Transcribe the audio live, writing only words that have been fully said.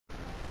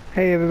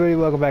Hey everybody,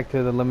 welcome back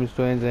to the Lemon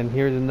Twins, and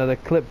here's another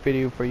clip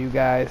video for you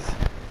guys.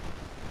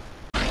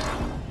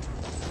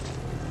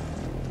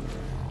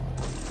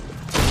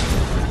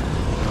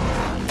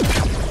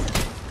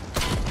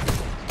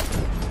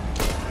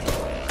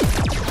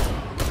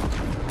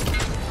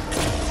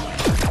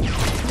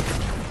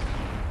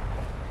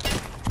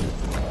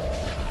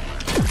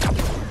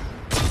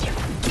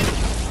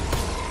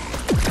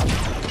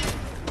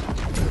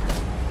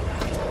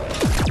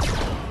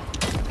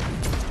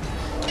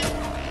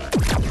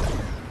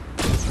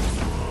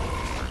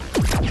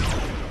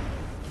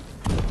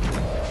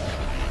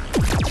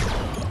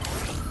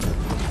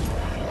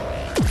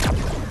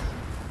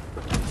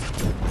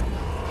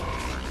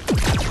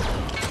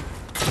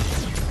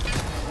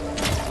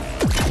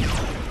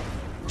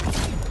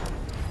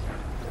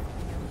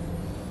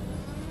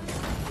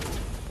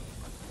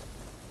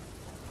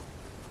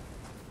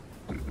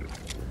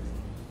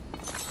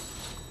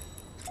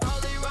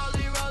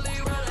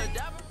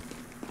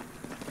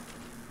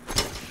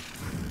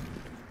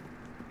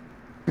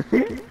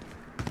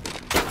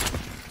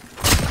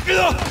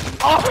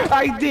 Oh,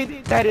 I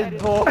did! That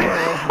is bull.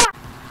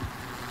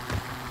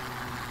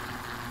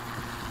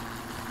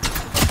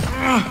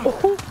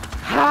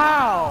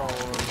 How?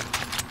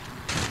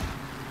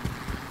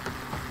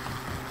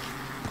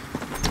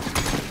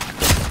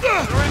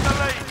 You're in the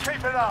lead,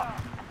 keep it up.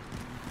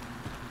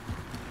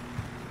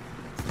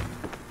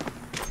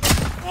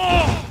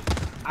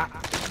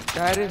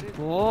 That is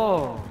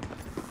bull.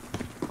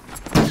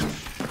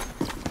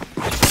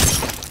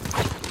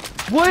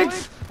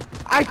 What?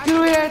 I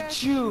threw it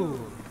at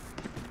you.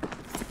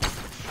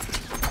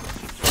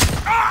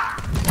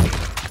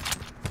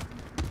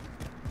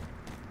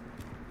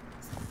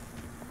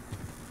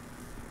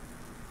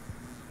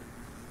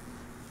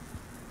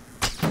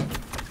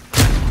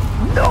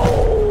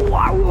 No!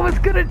 I was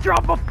gonna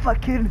drop a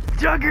fucking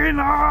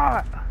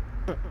juggernaut!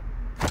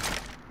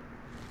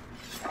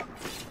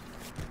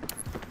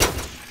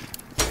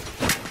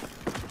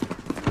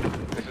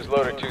 This is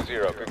Loader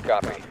 2-0, good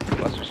copy.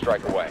 Buster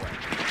strike away.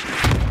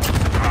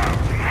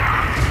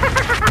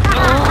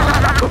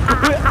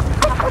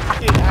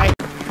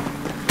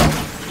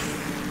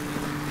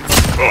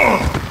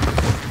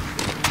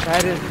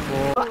 That is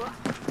bull.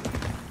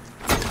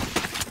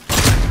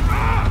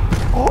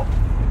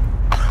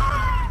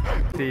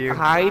 To you.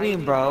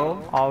 Hiding,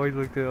 bro. Always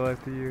look to the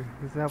left of you.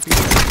 Does that help you?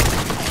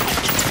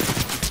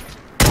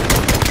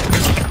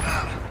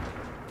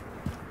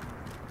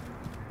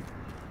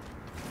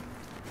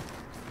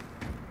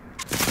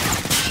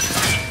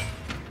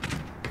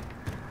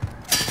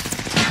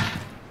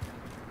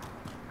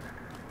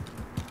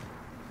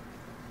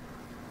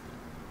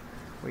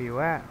 Where you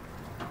at?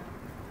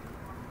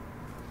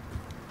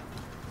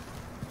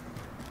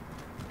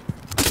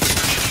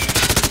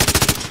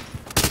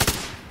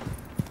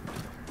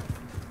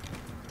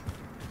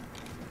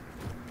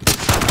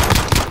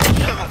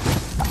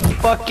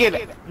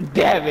 Fucking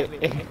damn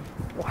it!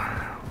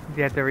 Wow. Do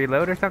you have to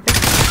reload or something?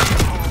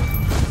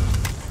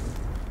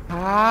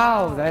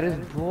 How? That is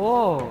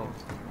bull.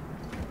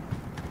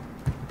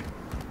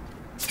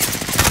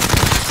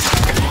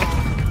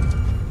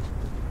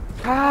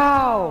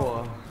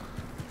 How?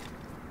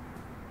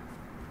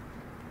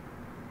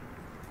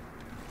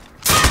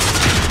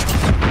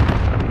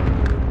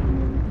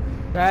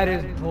 That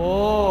is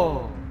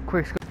bull.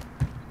 Quick.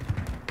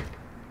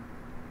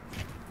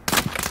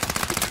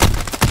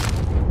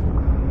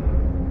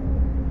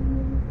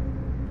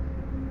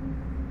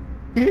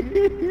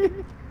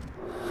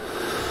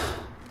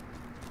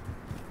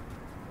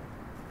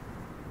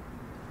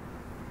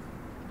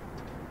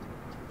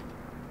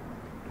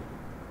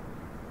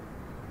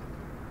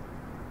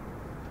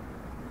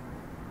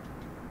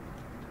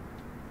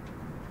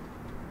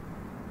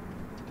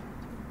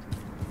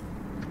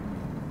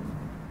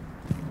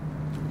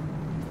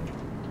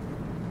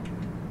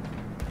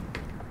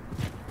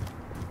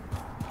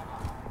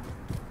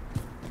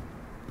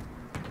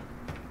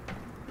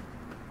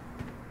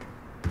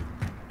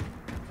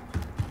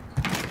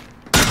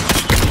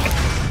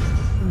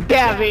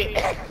 Damn it!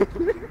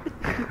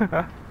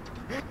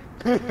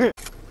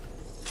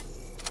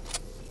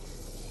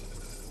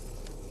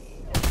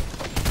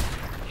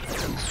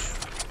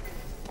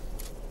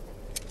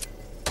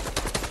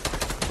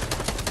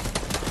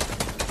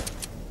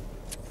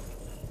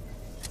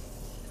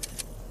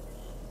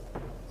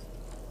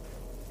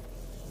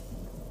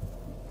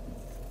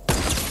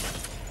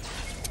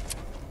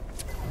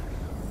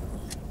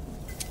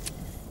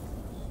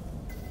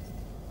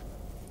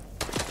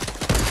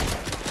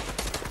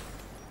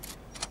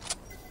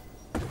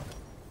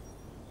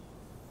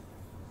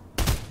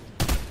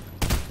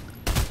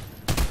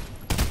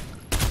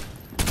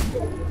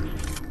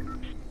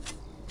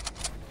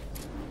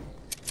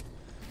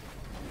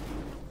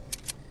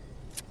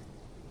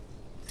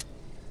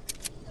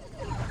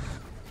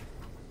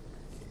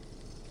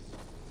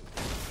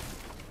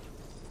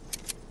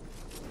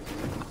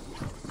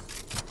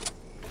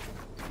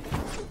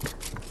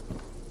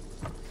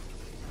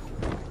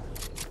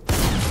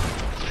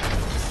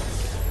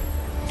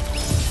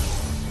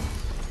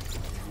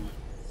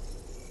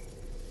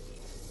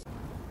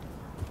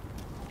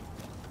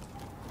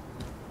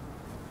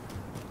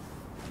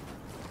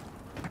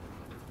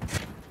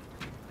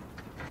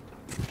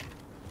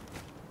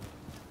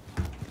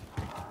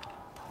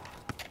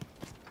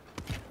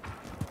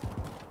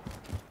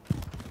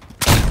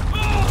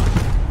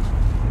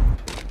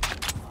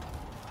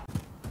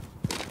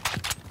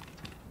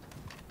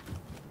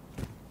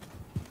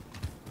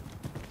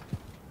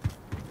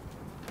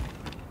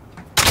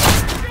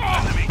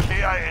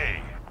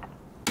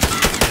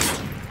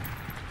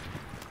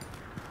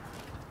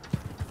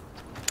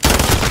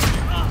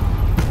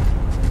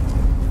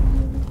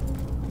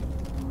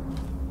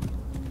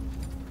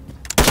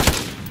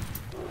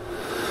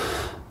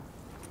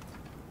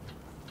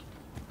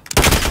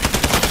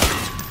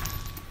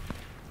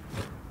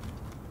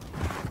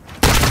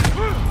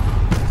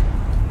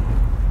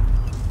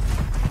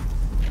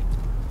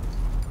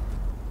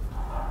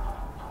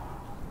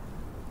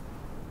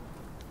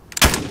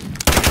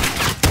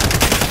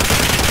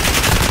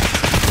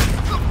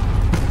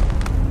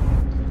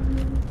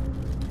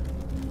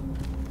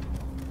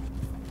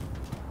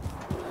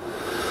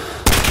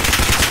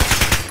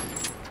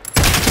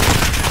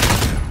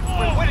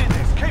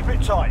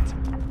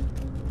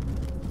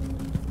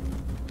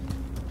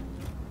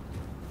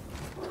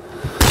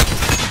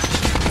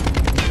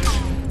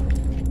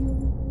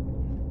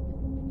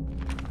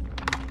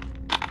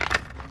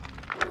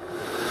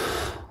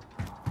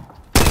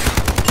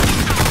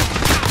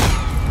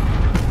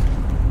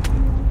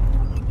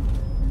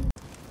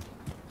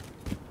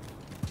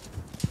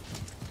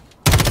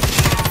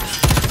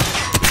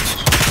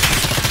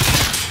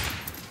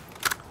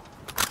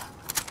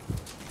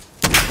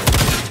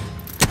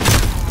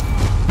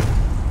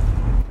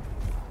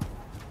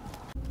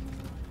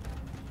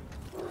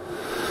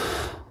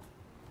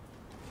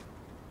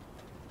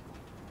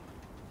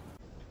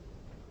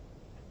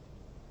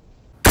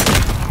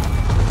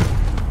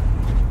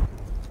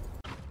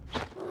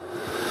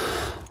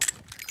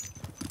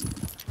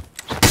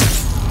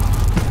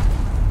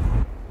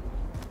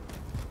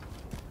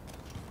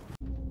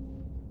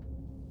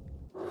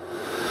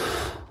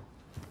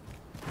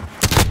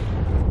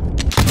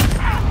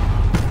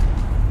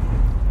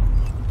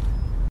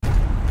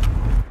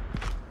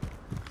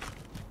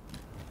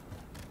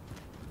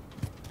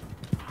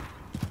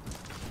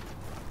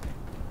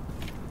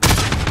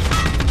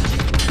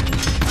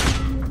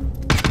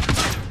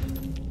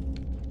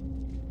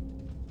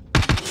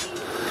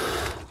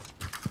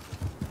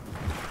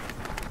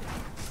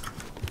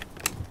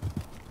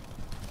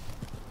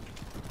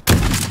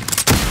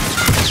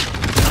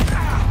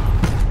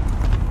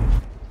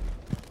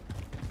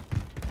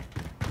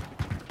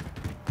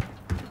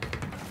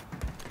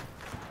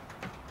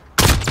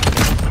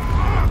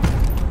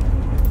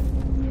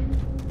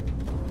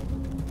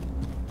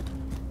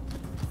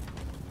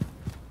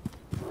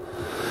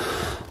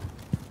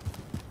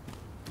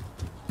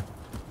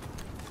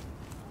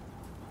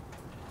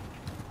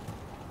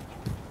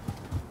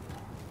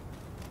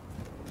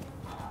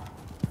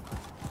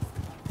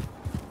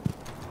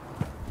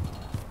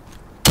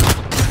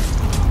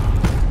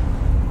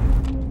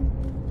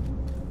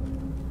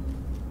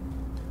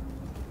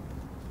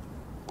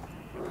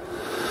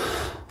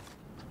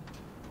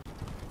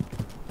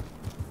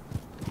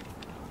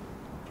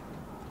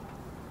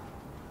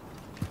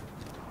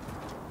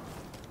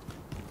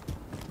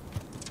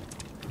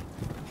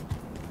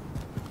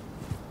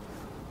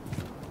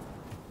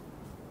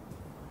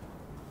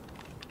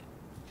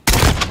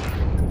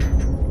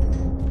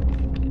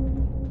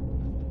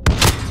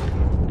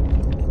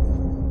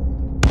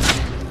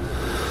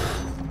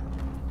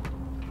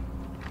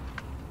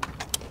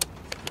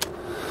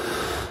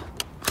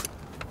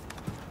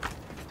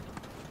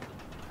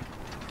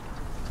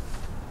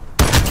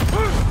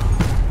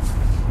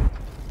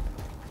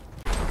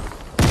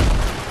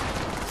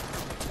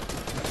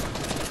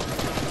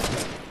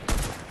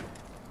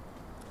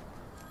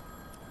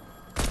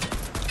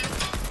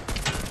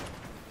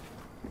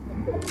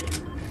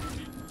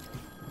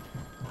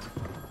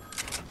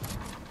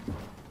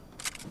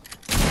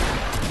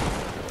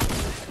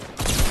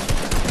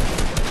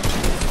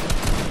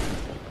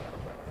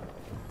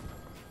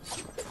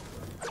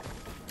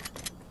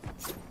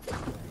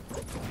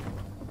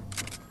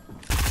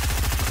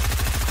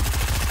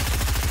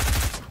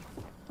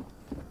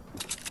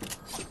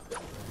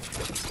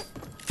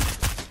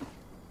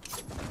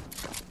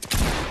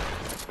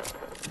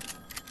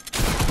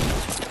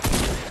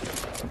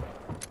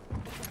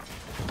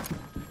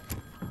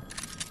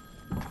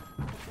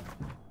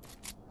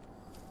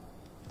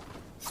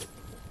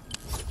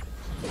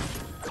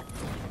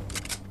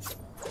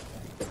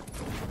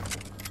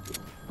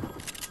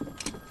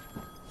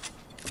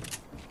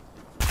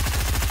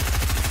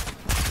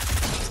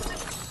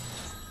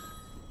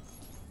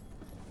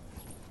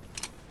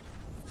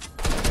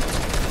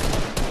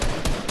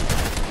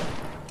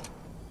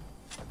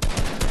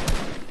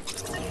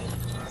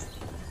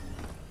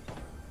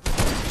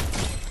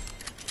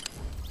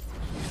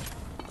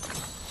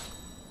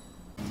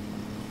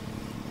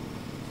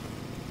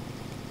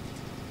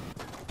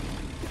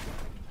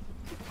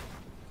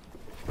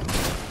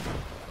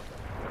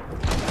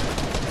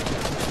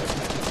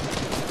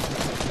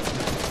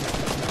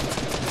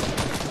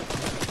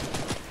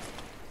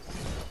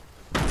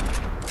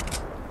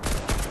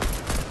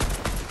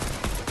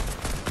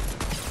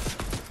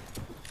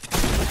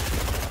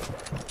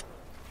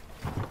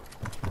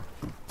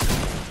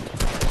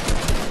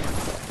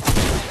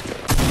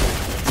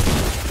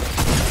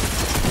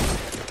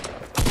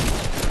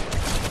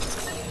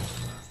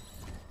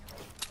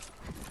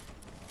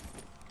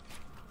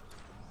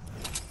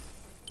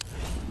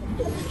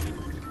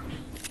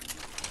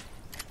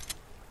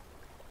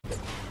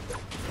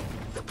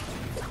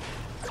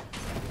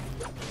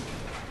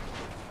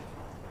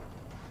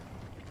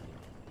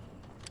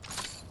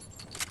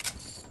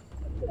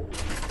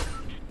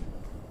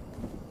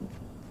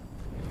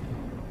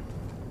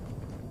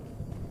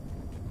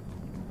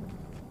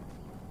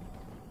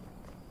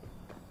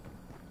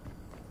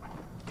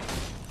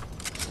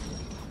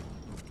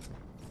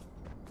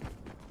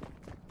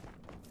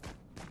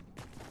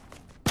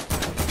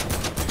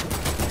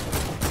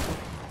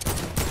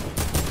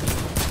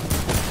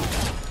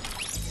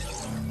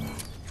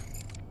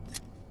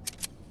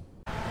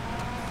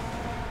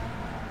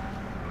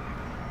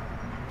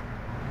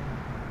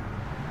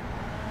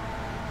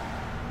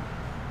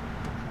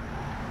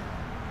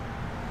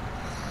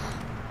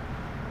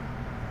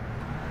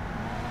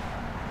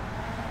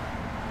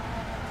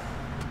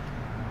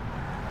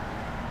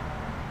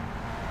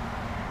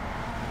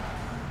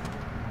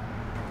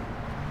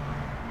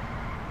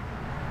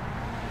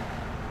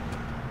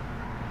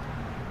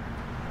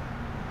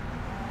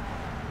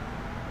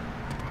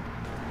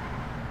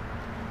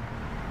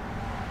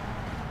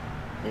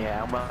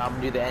 Yeah, I'm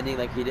gonna do the ending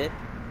like he did.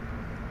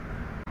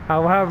 I'm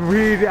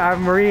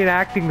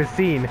reenacting the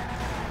scene.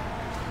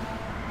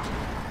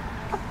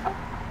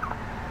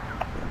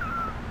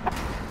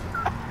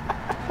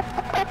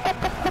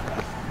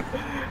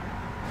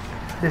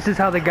 This is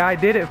how the guy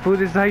did it, fool.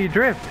 This is how you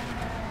drift.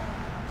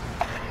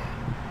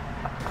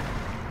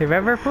 You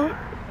remember, fool?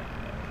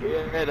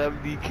 Yeah, man, I'm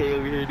DK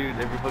over here doing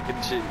every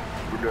fucking shit.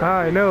 Oh,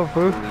 I know,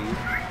 fool.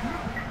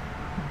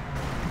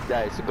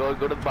 Alright, so go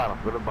to the bottom.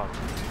 Go to the bottom.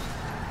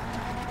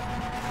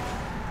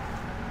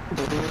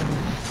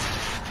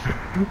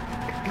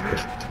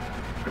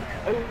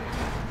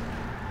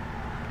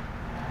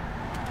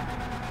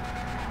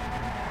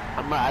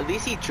 At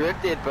least he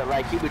drifted, but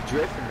like he would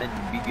drift and then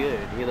be good.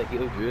 He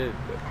would drift,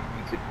 but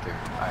he could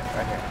drift. Alright,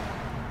 right here.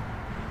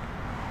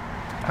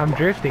 I'm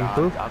drifting,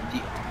 fool. I'm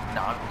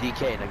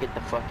DK. Now get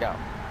the fuck out.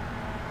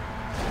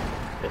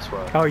 This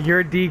one. Oh,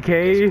 you're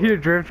DK? You're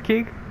Drift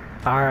King?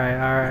 Alright,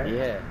 alright.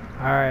 Yeah.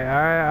 Alright,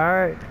 alright,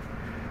 alright.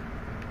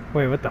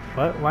 Wait, what the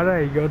fuck? Why did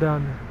I go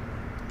down there?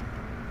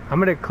 I'm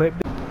gonna clip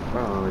this.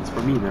 Bro, it's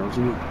for me, man. What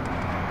you mean?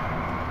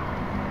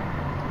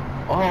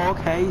 Oh,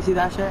 okay. You see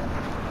that shit?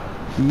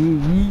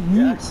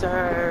 Yes,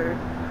 sir.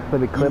 For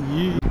the clip.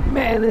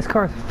 Man, this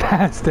car's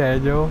fast,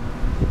 Daniel.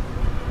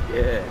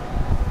 Yeah.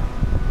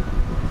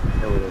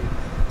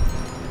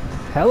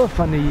 Hella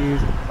fun to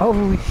use.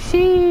 Oh,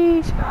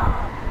 sheesh.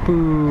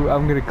 Boo.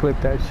 I'm gonna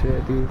clip that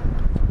shit, dude.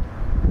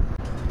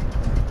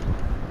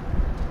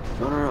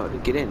 No.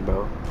 Get in,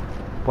 bro.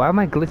 Why am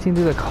I glitching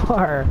through the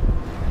car?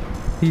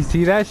 You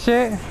see that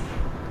shit?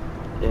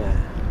 Yeah.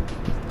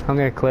 I'm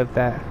gonna clip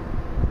that.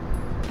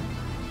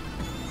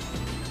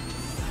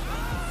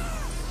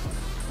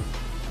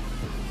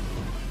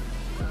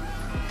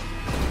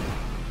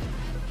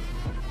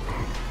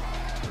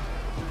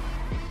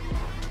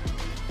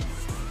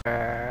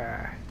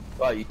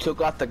 Oh, you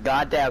took off the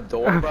goddamn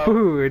door, bro?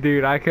 Ooh,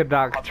 dude, I could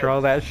not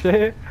control that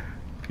shit.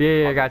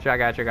 Yeah, I got you.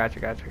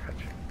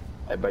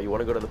 Hey, bro, you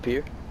wanna go to the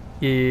pier?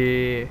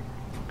 Yeah.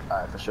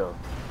 Alright, for sure.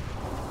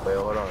 Wait,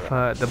 hold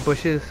on. The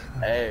bushes.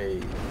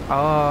 Hey.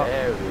 Oh.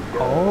 There we go.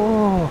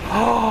 Oh.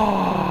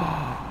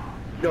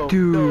 No,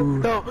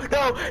 Dude. No.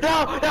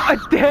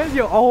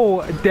 Daniel.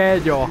 Oh,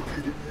 Daniel.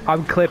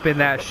 I'm clipping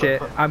that shit.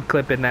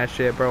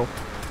 Bro.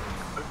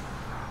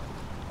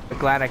 I'm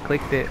glad I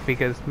clicked it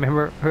because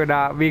remember,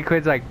 me and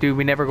Quid's like, dude,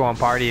 we never go on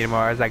party anymore.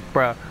 I was like,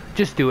 bro,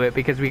 just do it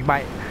because we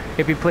might,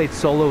 if we played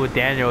solo with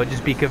Daniel, it'd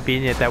just be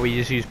convenient that we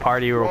just use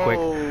party real quick.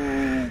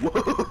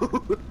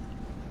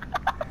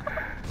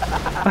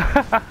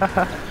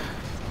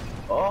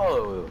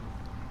 Oh,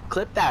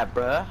 clip that,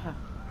 bruh.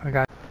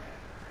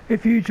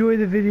 If you enjoyed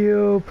the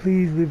video,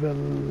 please leave a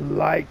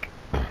like,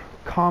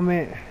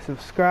 comment,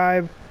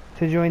 subscribe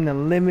to join the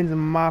Lemons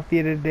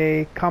Mafia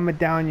today. Comment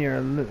down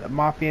your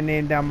Mafia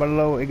name down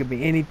below. It could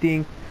be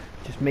anything.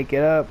 Just make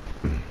it up.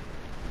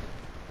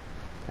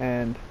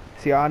 And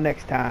see y'all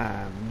next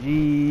time.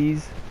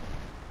 Jeez.